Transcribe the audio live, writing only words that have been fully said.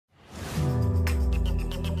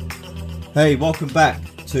Hey, welcome back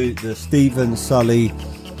to the Steven Sulley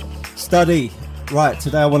Study. Right,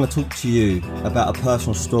 today I want to talk to you about a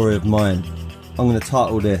personal story of mine. I'm going to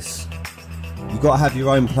title this, "You've got to have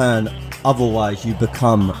your own plan, otherwise you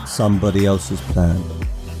become somebody else's plan."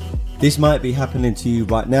 This might be happening to you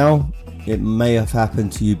right now. It may have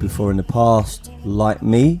happened to you before in the past, like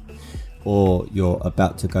me, or you're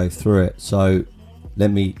about to go through it. So let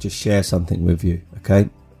me just share something with you, okay?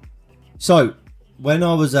 So when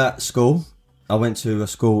I was at school, I went to a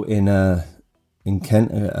school in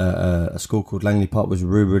Kent, a school called Langley Park. Was a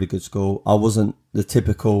really good school. I wasn't the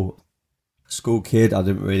typical school kid. I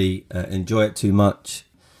didn't really enjoy it too much.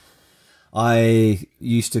 I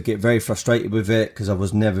used to get very frustrated with it because I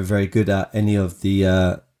was never very good at any of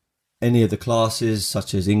the classes,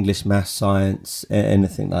 such as English, maths, science,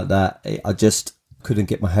 anything like that. I just couldn't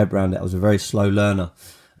get my head around it. I was a very slow learner.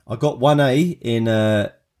 I got 1A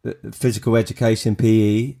in physical education,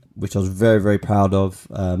 PE, which I was very proud of.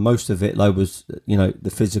 Most of it though was,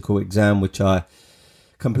 the physical exam, which I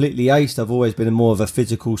completely aced. I've always been more of a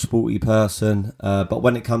physical, sporty person, but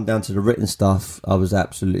when it come down to the written stuff, I was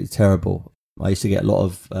absolutely terrible. I used to get a lot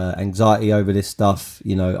of anxiety over this stuff.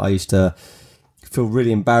 I used to feel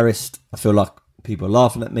really embarrassed. I feel like people are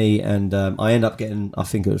laughing at me, and I end up getting, I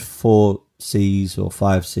think it was 4 C's or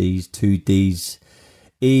 5 C's, 2 D's,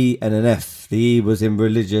 E and an F. The E was in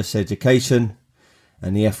religious education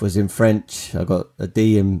and the F was in French. I got a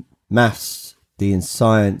D in maths, D in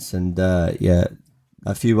science, and a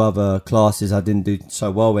few other classes I didn't do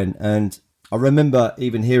so well in. And I remember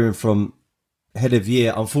even hearing from head of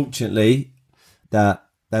year, unfortunately, that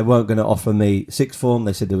they weren't going to offer me sixth form.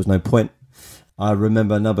 They said there was no point. I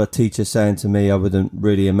remember another teacher saying to me I wouldn't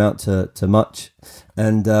really amount to much.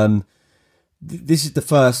 And this is the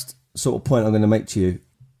first sort of point I'm going to make to you.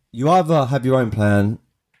 You either have your own plan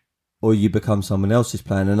or you become someone else's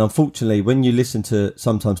plan. And unfortunately, when you listen to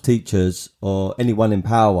sometimes teachers or anyone in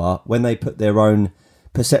power, when they put their own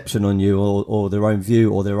perception on you or their own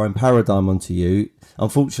view or their own paradigm onto you,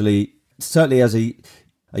 unfortunately, certainly as a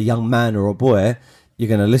young man or a boy, you're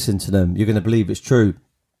going to listen to them. You're going to believe it's true.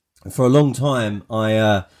 For a long time,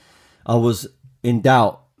 I was in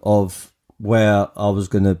doubt of where I was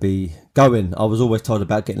going to be going. I was always told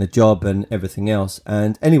about getting a job and everything else.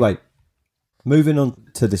 And anyway, moving on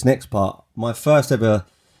to this next part, my first ever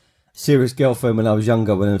serious girlfriend when I was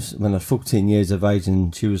younger, when I was 14 years of age,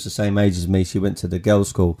 and she was the same age as me. She went to the girls'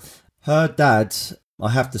 school. Her dad, I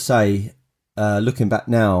have to say, looking back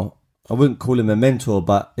now, I wouldn't call him a mentor,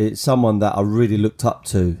 but it's someone that I really looked up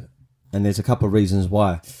to. And there's a couple of reasons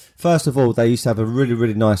why. First of all, they used to have a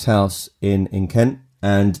really nice house in Kent,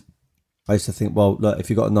 and I used to think, well, look, if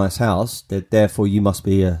you've got a nice house, therefore you must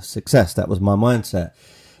be a success. That was my mindset.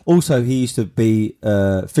 Also, he used to be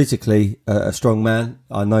physically a strong man.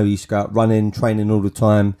 I know he used to go out running, training all the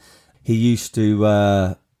time. He used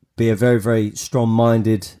to be a very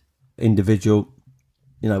strong-minded individual.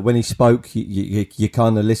 When he spoke, you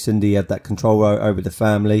kind of listened. He had that control over the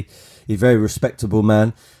family. He's a very respectable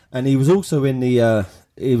man. And he was also in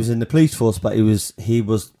the police force, but he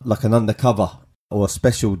was like an undercover or a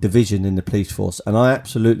special division in the police force. And I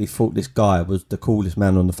absolutely thought this guy was the coolest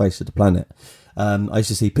man on the face of the planet. I used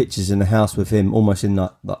to see pictures in the house with him almost in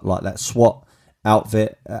like that SWAT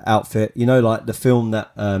outfit, like the film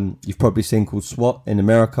that you've probably seen called SWAT in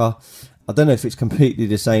America. I don't know if it's completely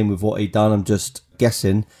the same with what he'd done. I'm just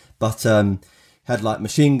guessing. But had like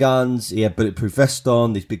machine guns. He had bulletproof vest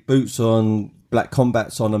on, these big boots on, black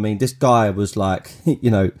combats on. I mean, this guy was like,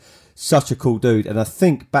 such a cool dude. And I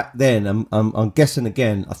think back then, I'm guessing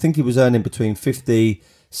again, I think he was earning between 50,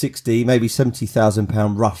 60, maybe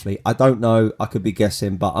 £70,000 roughly. I don't know. I could be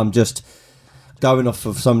guessing, but I'm just going off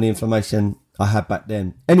of some of the information I had back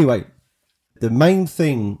then. Anyway, the main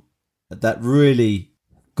thing that really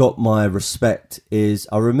got my respect is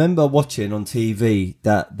I remember watching on TV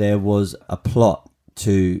that there was a plot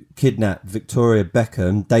to kidnap Victoria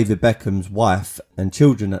Beckham, David Beckham's wife and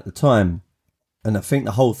children at the time. And I think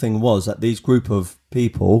the whole thing was that these group of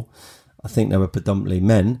people, I think they were predominantly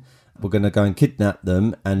men, were going to go and kidnap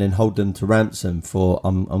them and then hold them to ransom for,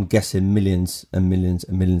 I'm guessing, millions and millions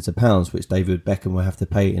and millions of pounds, which David Beckham will have to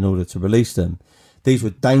pay in order to release them. These were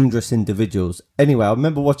dangerous individuals. Anyway, I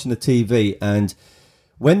remember watching the TV, and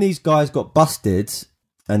when these guys got busted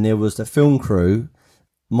and there was the film crew,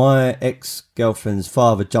 my ex-girlfriend's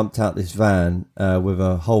father jumped out this van with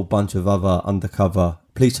a whole bunch of other undercover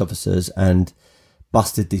police officers and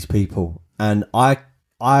busted these people. And I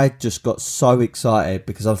just got so excited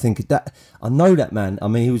because I'm thinking that I know that man. I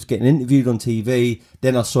mean, he was getting interviewed on TV.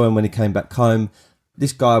 Then I saw him when he came back home.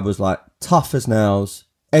 This guy was like tough as nails,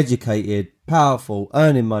 educated, powerful,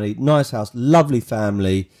 earning money, nice house, lovely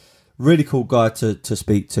family, really cool guy to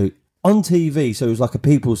speak to on TV. So he was like a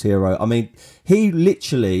people's hero. I mean, he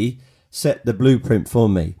literally set the blueprint for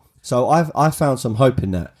me. So I found some hope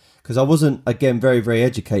in that, because I wasn't, again, very, very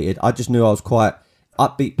educated. I just knew I was quite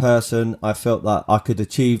upbeat person. I felt that I could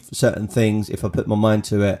achieve certain things if I put my mind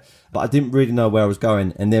to it, but I didn't really know where I was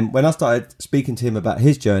going. And then when I started speaking to him about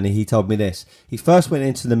his journey, he told me this. He first went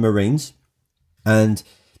into the Marines, and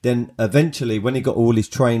then eventually when he got all his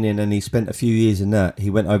training and he spent a few years in that, he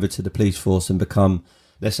went over to the police force and become,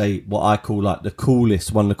 let's say, what I call like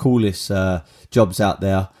one of the coolest jobs out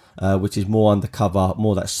there, which is more undercover,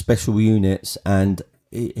 more that special units. And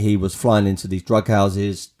he was flying into these drug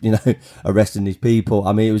houses, arresting these people.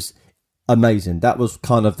 I mean, it was amazing. That was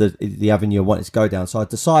kind of the avenue I wanted to go down. So I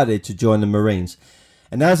decided to join the Marines.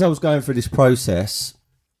 And as I was going through this process,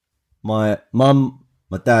 my mum,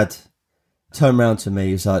 my dad turned around to me.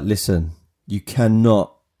 He's like, listen, you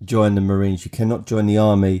cannot join the Marines. You cannot join the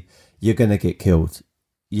army. You're going to get killed.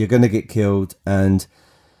 You're going to get killed. And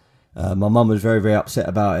my mum was very, very upset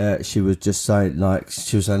about it. She was just saying,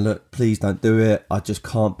 look, please don't do it. I just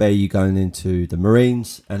can't bear you going into the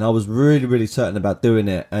Marines. And I was really, really certain about doing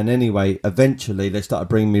it. And anyway, eventually they started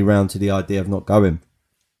bringing me around to the idea of not going.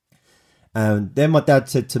 And then my dad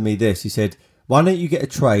said to me this. He said, why don't you get a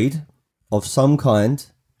trade of some kind,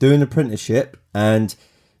 do an apprenticeship, and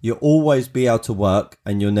you'll always be able to work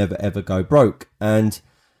and you'll never, ever go broke. And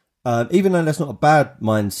even though that's not a bad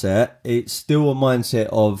mindset, it's still a mindset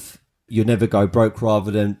of you'll never go broke,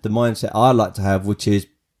 rather than the mindset I like to have, which is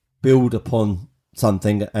build upon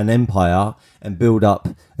something, an empire, and build up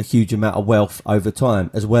a huge amount of wealth over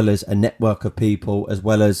time, as well as a network of people, as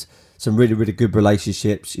well as some really, really good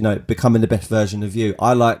relationships, becoming the best version of you.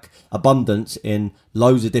 I like abundance in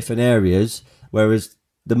loads of different areas, whereas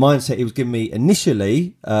the mindset he was giving me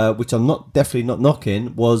initially, which I'm definitely not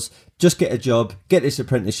knocking, was just get a job, get this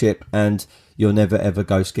apprenticeship, and you'll never ever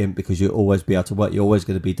go skint, because you'll always be able to work. You're always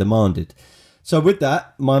going to be demanded. So with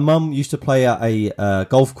that, my mum used to play at a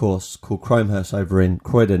golf course called Cromehurst over in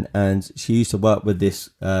Croydon, and she used to work with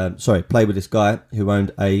play with this guy who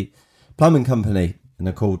owned a plumbing company, and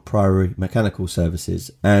they're called Priory Mechanical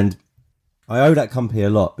Services. And I owe that company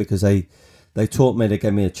a lot, because they taught me, they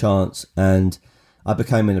gave me a chance, and I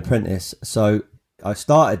became an apprentice. So I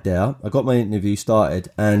started there, I got my interview started,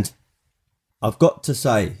 and I've got to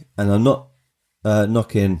say, and I'm not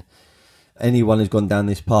knocking anyone who's gone down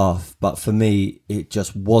this path, but for me, it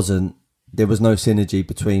just wasn't, there was no synergy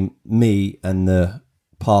between me and the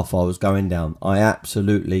path I was going down. I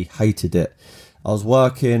absolutely hated it. I was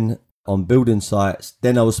working on building sites,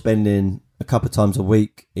 then I was spending a couple of times a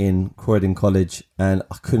week in Croydon College, and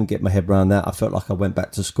I couldn't get my head around that. I felt like I went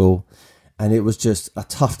back to school, and it was just a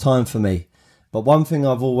tough time for me. But one thing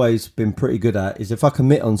I've always been pretty good at is if I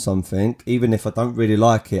commit on something, even if I don't really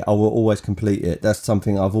like it, I will always complete it. That's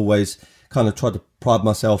something I've always kind of tried to pride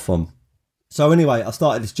myself on. So anyway, I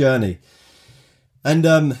started this journey.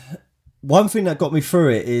 And one thing that got me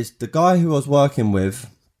through it is the guy who I was working with,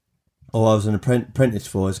 or I was an apprentice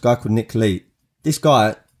for, is a guy called Nick Lee. This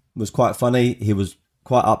guy was quite funny. He was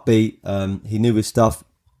quite upbeat. He knew his stuff.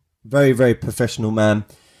 Very, very professional man.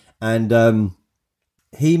 And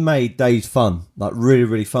he made days fun, like really,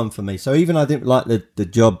 really fun for me. So even I didn't like the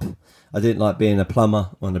job. I didn't like being a plumber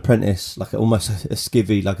or an apprentice, like almost a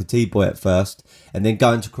skivvy, like a T-boy at first. And then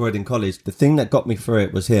going to Croydon College, the thing that got me through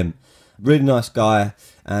it was him. Really nice guy.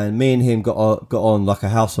 And me and him got on like a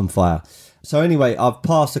house on fire. So anyway, I've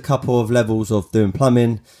passed a couple of levels of doing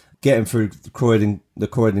plumbing, getting through the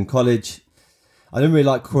Croydon College. I didn't really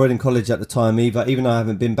like Croydon College at the time either. Even though I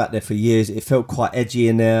haven't been back there for years, it felt quite edgy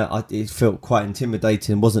in there. It felt quite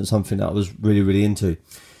intimidating. It wasn't something that I was really, really into.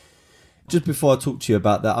 Just before I talk to you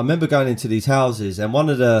about that, I remember going into these houses, and one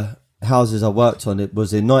of the houses I worked on, it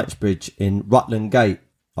was in Knightsbridge in Rutland Gate.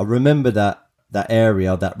 I remember that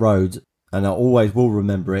area, that road, and I always will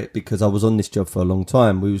remember it because I was on this job for a long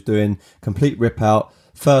time. We was doing complete rip out,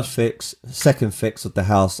 first fix, second fix of the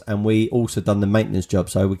house, and we also done the maintenance job.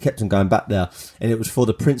 So we kept on going back there, and it was for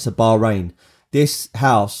the Prince of Bahrain. This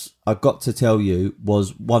house, I've got to tell you,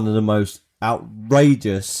 was one of the most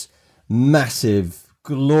outrageous, massive,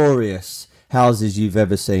 glorious houses you've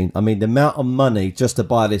ever seen. I mean, the amount of money just to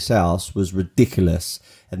buy this house was ridiculous.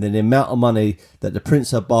 And then the amount of money that the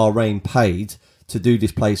Prince of Bahrain paid to do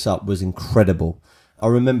this place up was incredible. I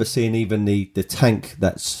remember seeing even the tank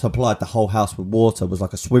that supplied the whole house with water was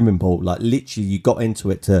like a swimming pool. Like literally you got into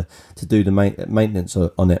it to do the maintenance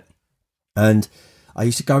on it. And I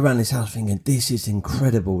used to go around this house thinking, this is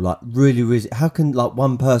incredible. Like, really, really, how can like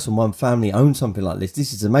one person, one family own something like this?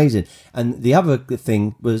 This is amazing. And the other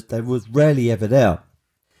thing was they was rarely ever there.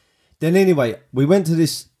 Then anyway, we went to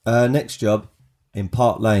this next job in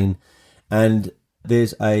Park Lane, and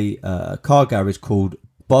there's a car garage called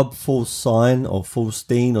Bob Fulstein or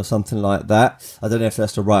Fulstein or something like that. I don't know if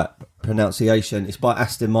that's the right pronunciation. It's by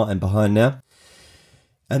Aston Martin behind there.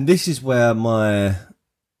 And this is where my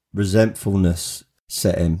resentfulness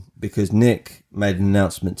set in, because Nick made an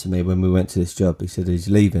announcement to me when we went to this job. He said he's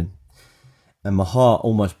leaving. And my heart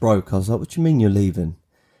almost broke. I was like, what do you mean you're leaving?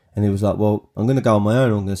 And he was like, well, I'm going to go on my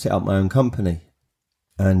own. I'm going to set up my own company.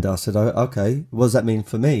 And I said, oh, okay, what does that mean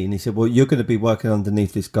for me? And he said, well, you're going to be working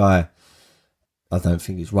underneath this guy. I don't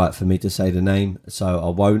think it's right for me to say the name, so I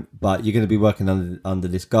won't. But you're going to be working under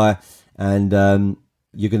this guy, and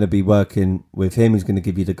you're going to be working with him. He's going to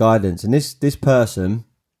give you the guidance. And this person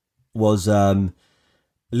was a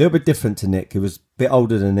little bit different to Nick. He was a bit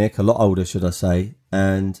older than Nick, a lot older, should I say,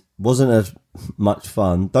 and wasn't as much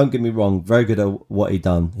fun. Don't get me wrong, very good at what he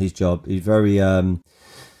done, his job. He's very,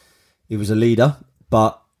 he was a leader,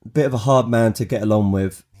 but a bit of a hard man to get along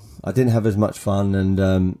with. I didn't have as much fun,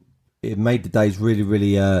 and it made the days really,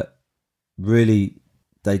 really,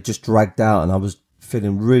 they just dragged out, and I was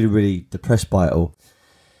feeling really, really depressed by it all.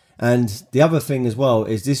 And the other thing as well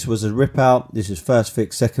is this was a rip out. This was first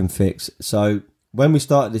fix, second fix. So when we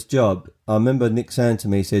started this job, I remember Nick saying to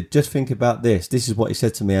me, he said, just think about this. This is what he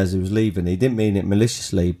said to me as he was leaving. He didn't mean it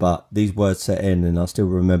maliciously, but these words set in, and I still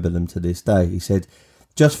remember them to this day. He said,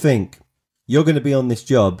 just think, you're going to be on this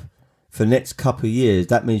job for the next couple of years.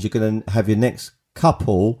 That means you're going to have your next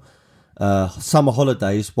couple summer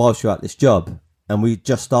holidays whilst you're at this job. And we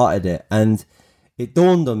just started it. And it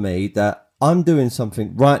dawned on me that I'm doing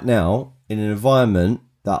something right now in an environment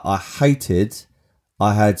that I hated,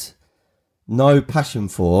 I had no passion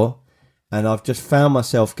for, and I've just found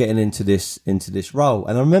myself getting into this role.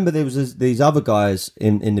 And I remember there was these other guys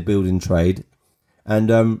in the building trade,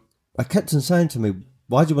 and I kept on saying to me,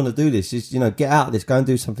 why do you want to do this? Just, get out of this, go and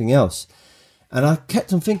do something else. And I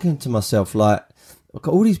kept on thinking to myself, like, I've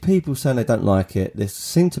got all these people saying they don't like it. They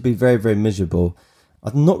seem to be very, very miserable.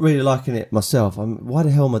 I'm not really liking it myself. Why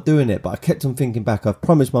the hell am I doing it? But I kept on thinking back. I've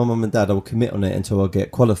promised my mum and dad I will commit on it until I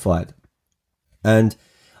get qualified. And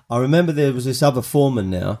I remember there was this other foreman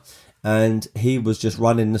now, and he was just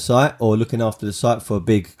running the site or looking after the site for a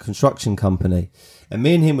big construction company. And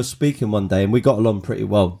me and him were speaking one day, and we got along pretty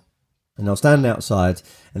well. And I was standing outside,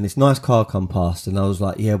 and this nice car come past, and I was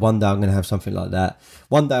like, yeah, one day I'm going to have something like that.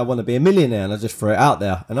 One day I want to be a millionaire, and I just threw it out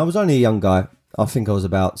there. And I was only a young guy. I think I was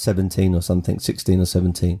about 17 or something, 16 or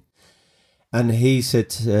 17. And he said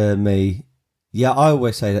to me, yeah, I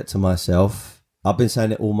always say that to myself. I've been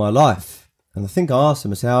saying it all my life. And I think I asked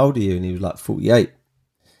him, I said, how old are you? And he was like 48.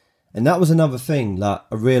 And that was another thing, like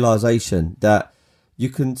a realization that you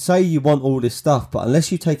can say you want all this stuff, but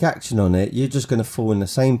unless you take action on it, you're just going to fall in the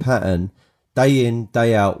same pattern day in,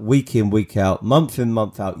 day out, week in, week out, month in,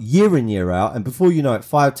 month out, year in, year out. And before you know it,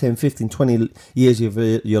 5, 10, 15, 20 years of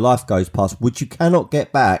your life goes past, which you cannot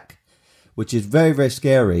get back, which is very, very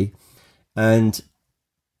scary. And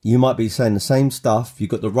you might be saying the same stuff. You've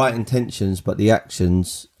got the right intentions, but the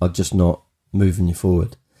actions are just not moving you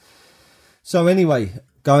forward. So anyway,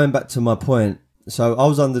 going back to my point. So I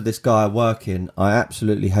was under this guy working. I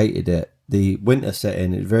absolutely hated it. The winter set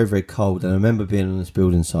in, it was very, very cold. And I remember being on this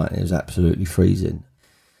building site and it was absolutely freezing.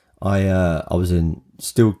 I was in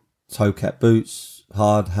steel toe cap boots,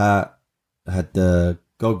 hard hat, I had the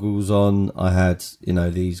goggles on, I had,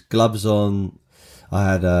 these gloves on, I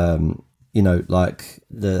had, like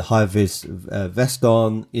the high-vis vest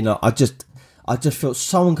on. I just felt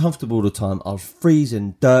so uncomfortable all the time. I was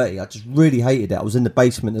freezing, dirty. I just really hated it. I was in the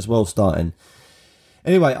basement as well starting.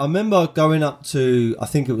 Anyway, I remember going up to, I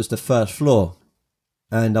think it was the first floor,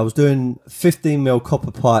 and I was doing 15mm copper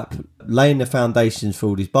pipe, laying the foundations for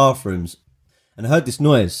all these bathrooms, and I heard this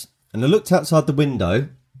noise, and I looked outside the window.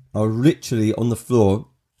 I was literally on the floor,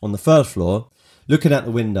 on the first floor, looking out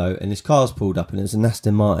the window, and this car's pulled up, and it was an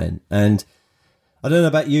Aston Martin. And I don't know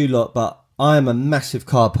about you lot, but I am a massive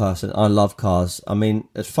car person. I love cars. I mean,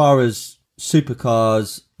 as far as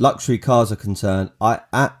supercars, luxury cars are concerned, I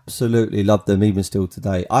absolutely love them even still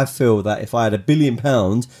today. I feel that if I had £1 billion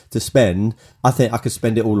to spend, I think I could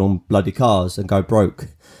spend it all on bloody cars and go broke.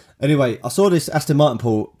 Anyway, I saw this Aston Martin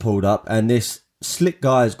pulled up, and this slick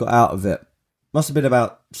guy's got out of it. Must have been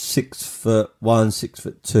about 6'1",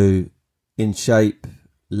 6'2", in shape,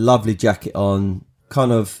 lovely jacket on,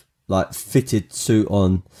 kind of like fitted suit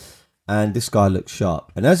on, and this guy looked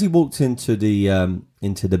sharp. And as he walked into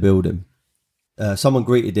the building, someone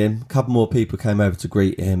greeted him. A couple more people came over to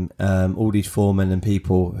greet him. All these foremen and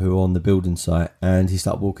people who were on the building site, and he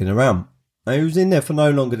started walking around. And he was in there for no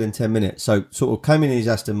longer than 10 minutes. So sort of came in his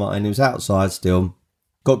Aston Martin. He was outside still.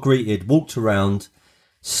 Got greeted, walked around,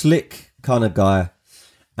 slick kind of guy,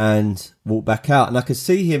 and walked back out. And I could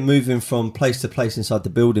see him moving from place to place inside the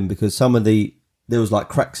building because there was like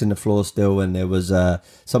cracks in the floor still, and there was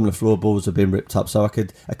some of the floorboards had been ripped up. So I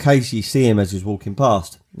could occasionally see him as he was walking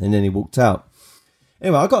past, and then he walked out.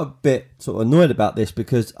 Anyway, I got a bit sort of annoyed about this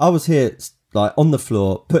because I was here like on the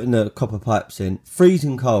floor, putting the copper pipes in,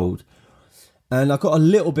 freezing cold. And I got a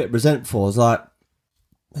little bit resentful. I was like,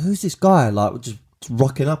 who's this guy? Like, just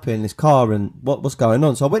rocking up in this car, and what's going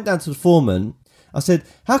on? So I went down to the foreman. I said,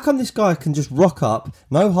 how come this guy can just rock up,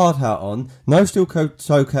 no hard hat on, no steel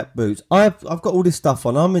toe cap boots? I've got all this stuff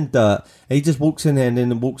on. I'm in dirt. And he just walks in there and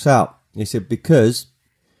then walks out. He said, because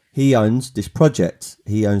he owns this project.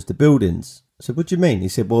 He owns the buildings. I said, what do you mean? He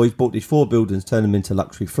said, well, he's bought these 4 buildings, turned them into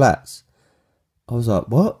luxury flats. I was like,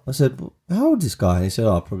 what? I said, well, how old is this guy? And he said,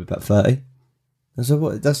 oh, probably about 30. I said,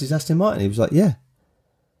 what, that's his Aston Martin? He was like, yeah.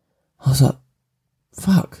 I was like,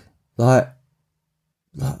 fuck. Like,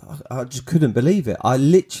 I just couldn't believe it. I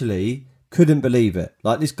literally couldn't believe it.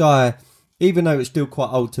 Like, this guy, even though it's still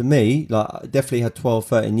quite old to me, like, definitely had 12,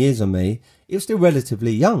 13 years on me, he was still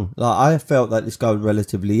relatively young. Like, I felt like this guy was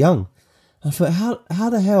relatively young. I thought, how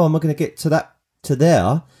the hell am I going to get to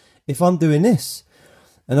there if I'm doing this?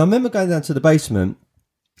 And I remember going down to the basement,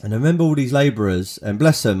 and I remember all these labourers, and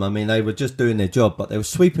bless them, I mean, they were just doing their job, but they were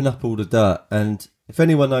sweeping up all the dirt. And if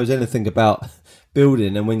anyone knows anything about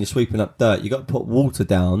building, and when you're sweeping up dirt, you got to put water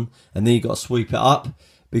down, and then you got to sweep it up,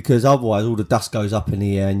 because otherwise all the dust goes up in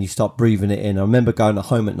the air and you start breathing it in. I remember going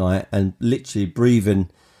home at night and literally blowing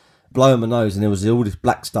my nose, and there was all this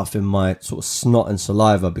black stuff in my sort of snot and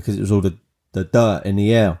saliva because it was all the dirt in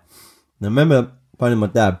the air. And I remember phoning my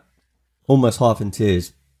dad, almost half in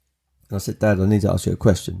tears. And I said, Dad, I need to ask you a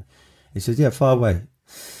question. He said, yeah, fire away.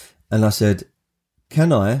 And I said,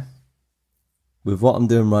 can I, with what I'm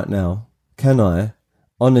doing right now, can I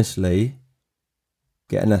honestly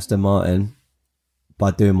get an Aston Martin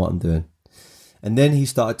by doing what I'm doing? And then he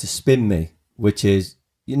started to spin me, which is,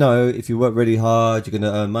 you know, if you work really hard, you're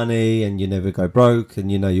going to earn money and you never go broke,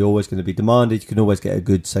 and, you know, you're always going to be demanded. You can always get a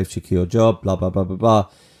good, safe, secure job, blah, blah, blah, blah, blah.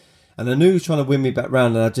 And I knew he was trying to win me back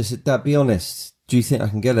round, and I just said, Dad, be honest. Do you think I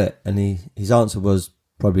can get it? And his answer was,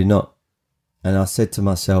 probably not. And I said to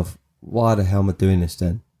myself, why the hell am I doing this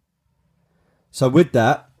then? So with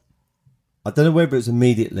that, I don't know whether it was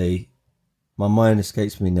immediately, my mind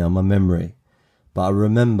escapes me now, my memory. But I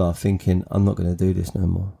remember thinking, I'm not going to do this no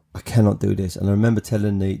more. I cannot do this. And I remember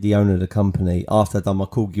telling the owner of the company, after I'd done my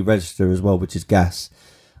Corgi register as well, which is gas,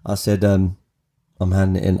 I said, I'm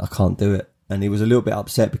handing it in. I can't do it. And he was a little bit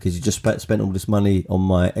upset because he just spent all this money on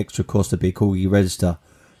my extra course to be Corgi register.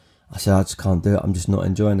 I said, I just can't do it. I'm just not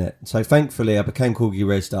enjoying it. So thankfully, I became Corgi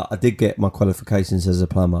register. I did get my qualifications as a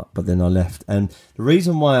plumber, but then I left. And the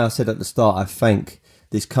reason why I said at the start, I thank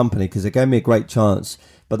this company, because they gave me a great chance,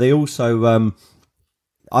 but they also,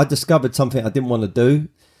 I discovered something I didn't want to do.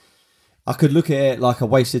 I could look at it like a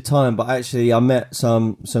wasted time, but actually I met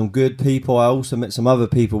some good people. I also met some other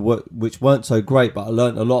people which weren't so great, but I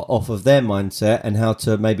learned a lot off of their mindset and how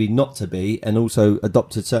to maybe not to be, and also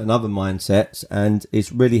adopted certain other mindsets, and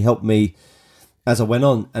it's really helped me as I went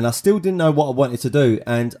on. And I still didn't know what I wanted to do,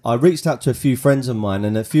 and I reached out to a few friends of mine,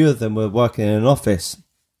 and a few of them were working in an office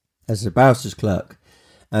as a barrister's clerk,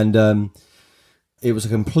 and it was a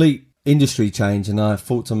complete industry change, and I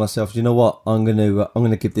thought to myself, you know what, I'm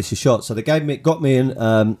gonna give this a shot. So they got me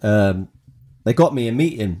a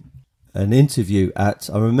meeting, an interview at,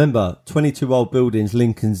 I remember, 22 Old Buildings,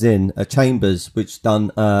 Lincoln's Inn, Chambers, which done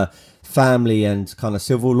family and kind of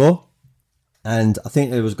civil law. And I think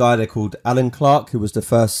there was a guy there called Alan Clark, who was the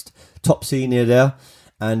first top senior there.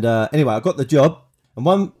 And anyway, I got the job.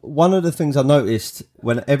 And one of the things I noticed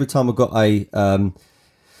every time I got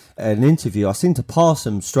an interview, I seemed to pass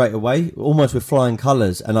them straight away, almost with flying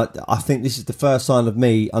colours. And I think this is the first sign of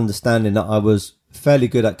me understanding that I was fairly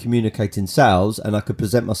good at communicating sales and I could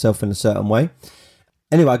present myself in a certain way.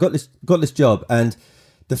 Anyway, I got this job, and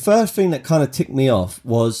the first thing that kind of ticked me off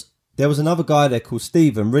was there was another guy there called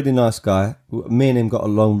Steven, really nice guy. Me and him got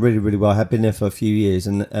along really, really well. I had been there for a few years,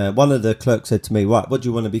 and one of the clerks said to me, right, what do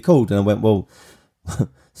you want to be called? And I went, well,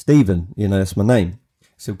 Steven, that's my name.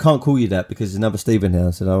 So we can't call you that because there's another Stephen here.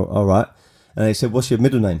 I said, oh, all right. And they said, what's your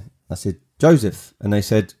middle name? I said, Joseph. And they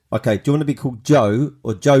said, okay, do you want to be called Joe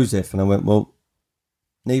or Joseph? And I went, well,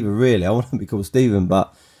 neither really. I want to be called Stephen,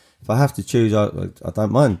 but if I have to choose, I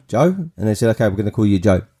don't mind. Joe? And they said, okay, we're going to call you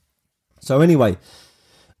Joe. So anyway,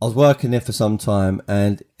 I was working there for some time,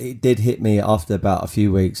 and it did hit me after about a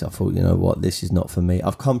few weeks. I thought, you know what, this is not for me.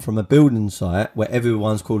 I've come from a building site where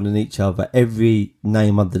everyone's calling each other every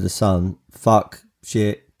name under the sun, fuck,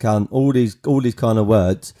 shit, cunt, all these kind of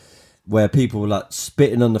words, where people were like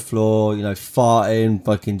spitting on the floor, you know, farting,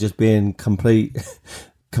 fucking just being complete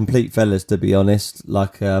fellas, to be honest,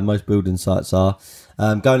 like most building sites are.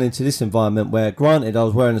 Going into this environment where, granted, I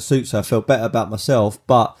was wearing a suit, so I felt better about myself,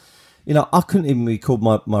 but you know, I couldn't even be called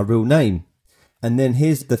my real name. And then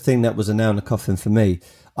here's the thing that was a nail in the coffin for me.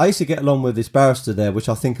 I used to get along with this barrister there, which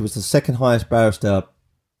I think was the second highest barrister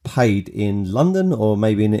paid in London, or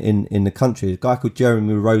maybe in the country. A guy called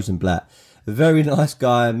Jeremy Rosenblatt. A very nice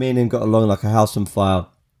guy. Me and him got along like a house on fire.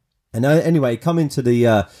 And anyway, come into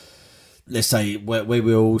the, let's say, where we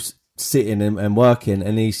were all sitting and working,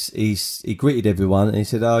 and he greeted everyone, and he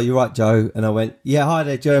said, "Oh, you're right, Joe." And I went, "Yeah, hi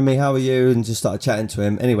there, Jeremy, how are you?" And just started chatting to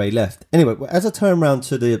him. Anyway, he left. Anyway, as I turned around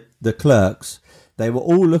to the clerks, they were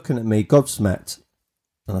all looking at me gobsmacked,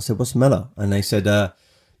 and I said, "What's the matter?" And they said,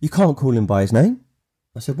 "You can't call him by his name."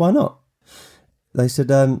 I said, "Why not?" They said,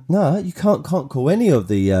 "No, you can't call any of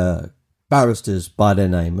the barristers by their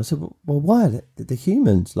name." I said, "Well, why? They're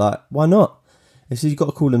humans. Like, why not?" They said, "You've got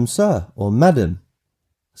to call them sir or madam."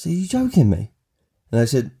 I said, "Are you joking me?" And they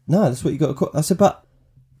said, "No, that's what you got to call." I said, "But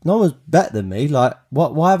no one's better than me. Like,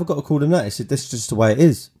 why have I got to call them that?" He said, "This is just the way it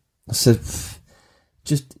is." I said,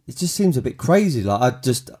 it just seems a bit crazy. Like,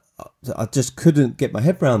 I just couldn't get my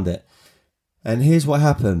head around it. And here's what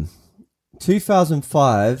happened.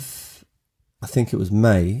 2005, I think it was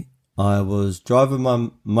May, I was driving my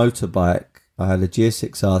motorbike. I had a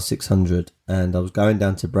GSX-R 600, and I was going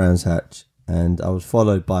down to Brands Hatch. And I was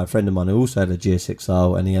followed by a friend of mine who also had a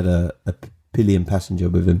GSX-R, and he had a pillion passenger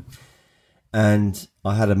with him. And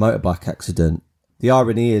I had a motorbike accident. The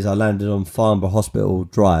irony is I landed on Farnborough Hospital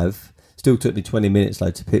Drive. Still took me 20 minutes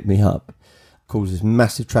though to pick me up. Caused this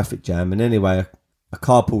massive traffic jam. And anyway, a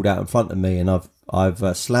car pulled out in front of me, and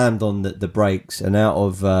I've slammed on the brakes, and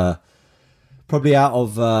probably out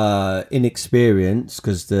of inexperience,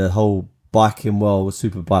 because the whole biking world,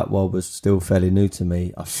 superbike world, was still fairly new to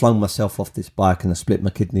me. I flung myself off this bike, and I split my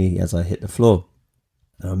kidney as I hit the floor.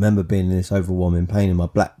 And I remember being in this overwhelming pain, and my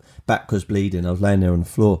back was bleeding. I was laying there on the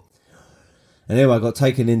floor. And anyway, I got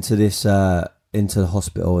taken into the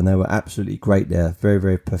hospital, and they were absolutely great there. Very,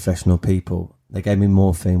 very professional people. They gave me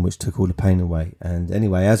morphine, which took all the pain away. And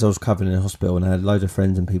anyway, as I was covering in the hospital, and I had loads of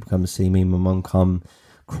friends and people come to see me, my mum come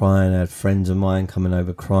crying. I had friends of mine coming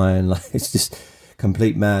over crying. Like, it's just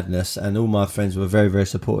complete madness. And all my friends were very, very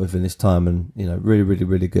supportive in this time, and, you know, really, really,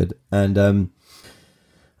 really good. And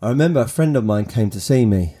I remember a friend of mine came to see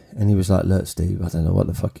me, and he was like, "Look, Steve, I don't know what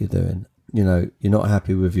the fuck you're doing. You know, you're not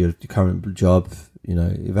happy with your current job. You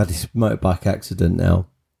know, you've had this motorbike accident now.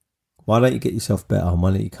 Why don't you get yourself better? And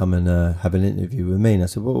why don't you come and have an interview with me?" And I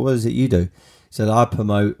said, "Well, what is it you do?" He said, I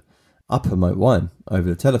promote wine over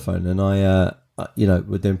the telephone, and I you know,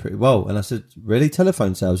 we're doing pretty well." And I said, "Really,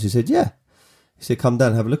 telephone sales?" He said, "Yeah." He said, "Come down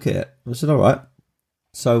and have a look at it." I said, "All right."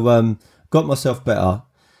 So got myself better,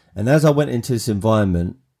 and as I went into this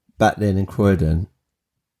environment back then in Croydon,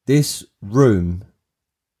 this room,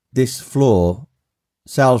 this floor,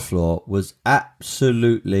 sales floor, was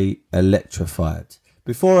absolutely electrified.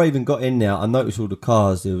 Before I even got in there, I noticed all the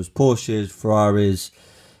cars. There was Porsches, Ferraris,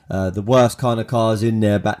 the worst kind of cars in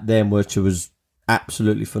there back then, which was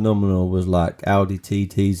absolutely phenomenal, was like Audi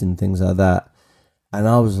TTs and things like that. And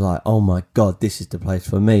I was like, oh my God, this is the place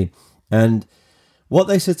for me. And what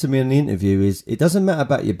they said to me in the interview is, it doesn't matter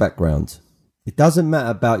about your background. It doesn't matter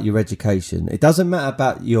about your education. It doesn't matter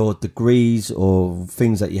about your degrees or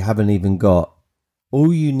things that you haven't even got.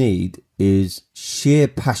 All you need is sheer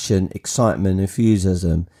passion, excitement,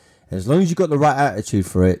 enthusiasm. As long as you've got the right attitude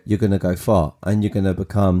for it, you're going to go far, and you're going to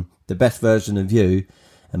become the best version of you.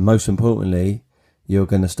 And most importantly, you're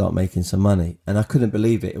going to start making some money. And I couldn't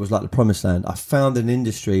believe it. It was like the promised land. I found an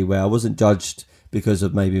industry where I wasn't judged because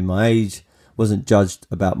of maybe my age, wasn't judged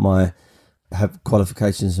about my have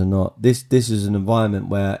qualifications or not. This is an environment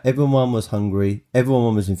where everyone was hungry,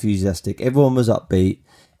 everyone was enthusiastic, everyone was upbeat.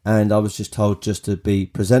 And I was just told just to be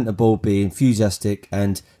presentable, be enthusiastic,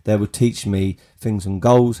 and they would teach me things on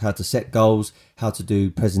goals, how to set goals, how to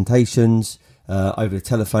do presentations over the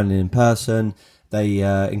telephone and in person. They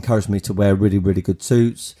encouraged me to wear really, really good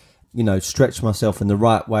suits, you know, stretch myself in the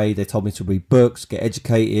right way. They told me to read books, get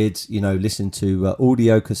educated, you know, listen to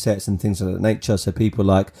audio cassettes and things of that nature. So people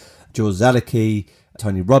like George Zalicki,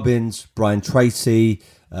 Tony Robbins, Brian Tracy,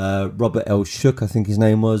 Robert L. Shook, I think his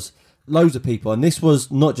name was. Loads of people. And this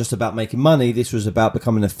was not just about making money. This was about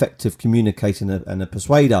becoming an effective communicator and a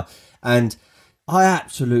persuader. And I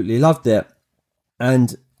absolutely loved it.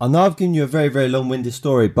 And I know I've given you a very, very long-winded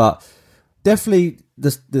story, but definitely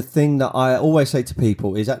the thing that I always say to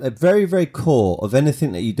people is at the very, very core of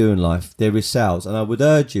anything that you do in life, there is sales. And I would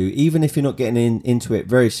urge you, even if you're not getting into it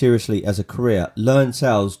very seriously as a career, learn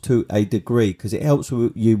sales to a degree, because it helps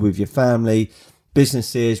you with your family,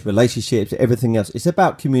 businesses, relationships, everything else. It's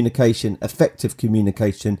about communication, effective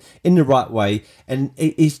communication in the right way. And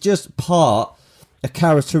it's just a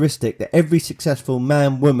characteristic that every successful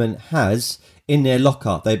man, woman has in their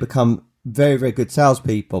locker. They become very, very good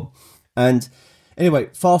salespeople. And anyway,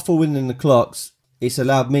 fast forwarding in the clocks, it's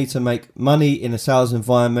allowed me to make money in a sales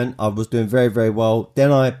environment. I was doing very, very well.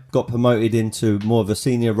 Then I got promoted into more of a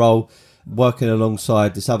senior role, working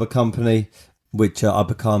alongside this other company, which I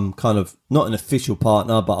become kind of not an official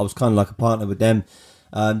partner, but I was kind of like a partner with them.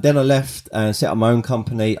 Then I left and set up my own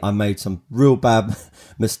company. I made some real bad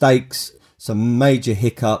mistakes, some major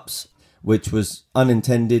hiccups, which was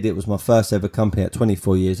unintended. It was my first ever company at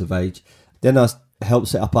 24 years of age. Then I helped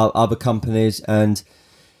set up other companies, and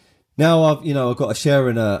now I've got a share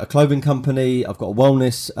in a clothing company. I've got a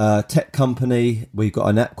wellness tech company. We've got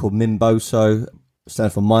an app called Mimboso,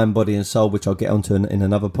 stands for Mind, Body and Soul, which I'll get onto in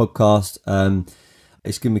another podcast.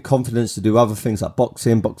 It's given me confidence to do other things like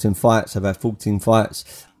boxing fights. I've had 14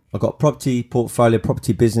 fights. I've got a property portfolio,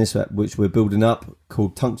 property business, which we're building up,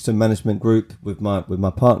 called Tungsten Management Group with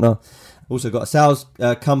my partner. Also got a sales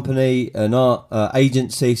company, an art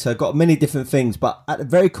agency. So I've got many different things, but at the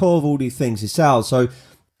very core of all these things is sales. So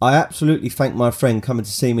I absolutely thank my friend coming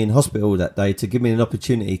to see me in hospital that day to give me an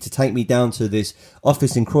opportunity to take me down to this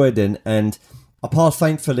office in Croydon, and I passed,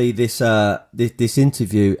 thankfully, this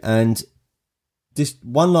interview. And just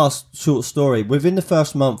one last short story. Within the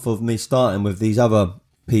first month of me starting with these other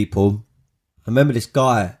people, I remember this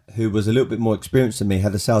guy who was a little bit more experienced than me,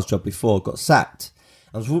 had a sales job before, got sacked.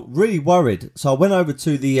 I was really worried. So I went over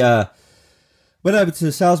to the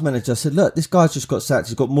sales manager. I said, look, this guy's just got sacked.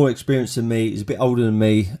 He's got more experience than me. He's a bit older than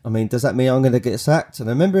me. I mean, does that mean I'm going to get sacked? And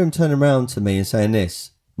I remember him turning around to me and saying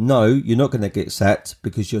this: no, you're not going to get sacked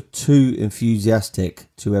because you're too enthusiastic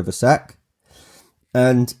to ever sack.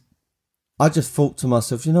 And I just thought to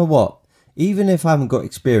myself, you know what? Even if I haven't got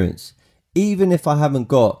experience, even if I haven't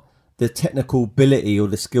got the technical ability or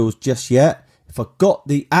the skills just yet, if I've got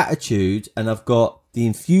the attitude and I've got the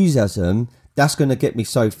enthusiasm, that's going to get me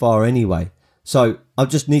so far anyway. So I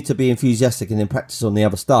just need to be enthusiastic and then practice on the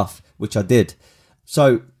other stuff, which I did.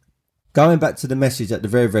 So going back to the message at the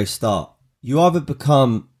very, very start, you either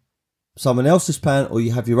become someone else's plan or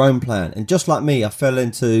you have your own plan. And just like me, I fell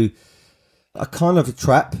into a kind of a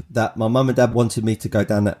trap that my mum and dad wanted me to go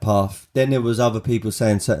down that path. Then there was other people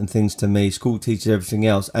saying certain things to me, school teachers, everything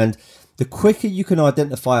else. And the quicker you can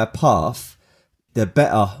identify a path, the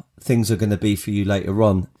better things are going to be for you later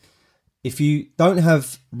on. If you don't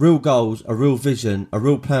have real goals, a real vision, a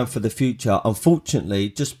real plan for the future, unfortunately,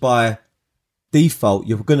 just by default,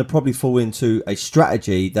 you're going to probably fall into a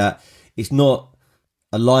strategy that is not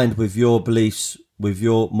aligned with your beliefs, with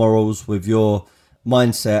your morals, with your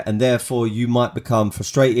mindset, and therefore you might become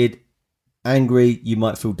frustrated, angry, you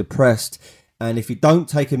might feel depressed. And if you don't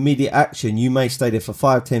take immediate action, you may stay there for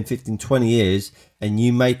 5, 10, 15, 20 years, and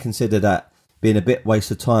you may consider that being a bit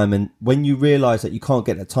waste of time. And when you realize that you can't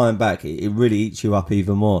get that time back, it really eats you up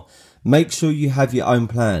even more. Make sure you have your own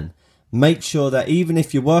plan. Make sure that even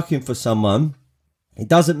if you're working for someone, it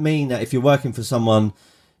doesn't mean that if you're working for someone,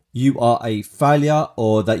 you are a failure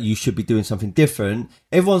or that you should be doing something different.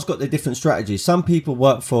 Everyone's got their different strategies. Some people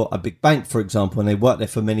work for a big bank, for example, and they work there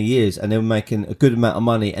for many years and they're making a good amount of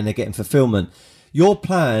money and they're getting fulfillment. Your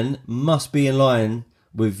plan must be in line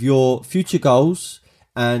with your future goals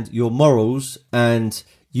and your morals, and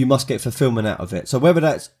you must get fulfillment out of it. So whether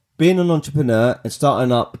that's being an entrepreneur and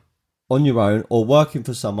starting up on your own or working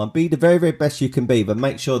for someone, be the very, very best you can be, but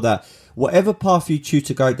make sure that whatever path you choose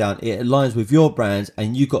to go down, it aligns with your brands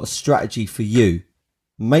and you've got a strategy for you.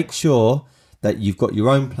 Make sure that you've got your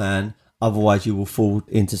own plan, otherwise you will fall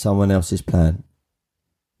into someone else's plan.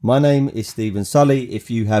 My name is Steven Sulley.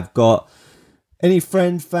 If you have got any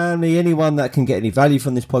friend, family, anyone that can get any value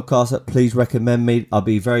from this podcast, please recommend me. I'll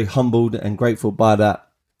be very humbled and grateful by that.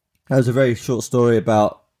 That was a very short story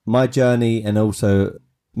about my journey and also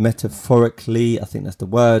metaphorically, I think that's the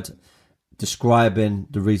word, describing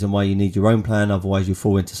the reason why you need your own plan, otherwise you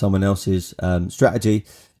fall into someone else's strategy.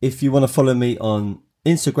 If you want to follow me on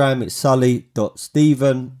Instagram, it's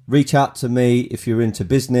sully.steven. Reach out to me if you're into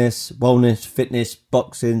business, wellness, fitness,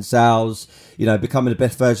 boxing, sales, becoming the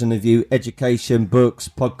best version of you, education, books,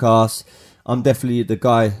 podcasts. I'm definitely the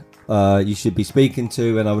guy you should be speaking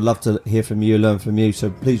to, and I would love to hear from you, learn from you. So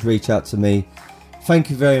please reach out to me. Thank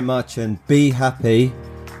you very much, and be happy,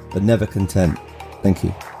 but never content. Thank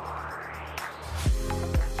you.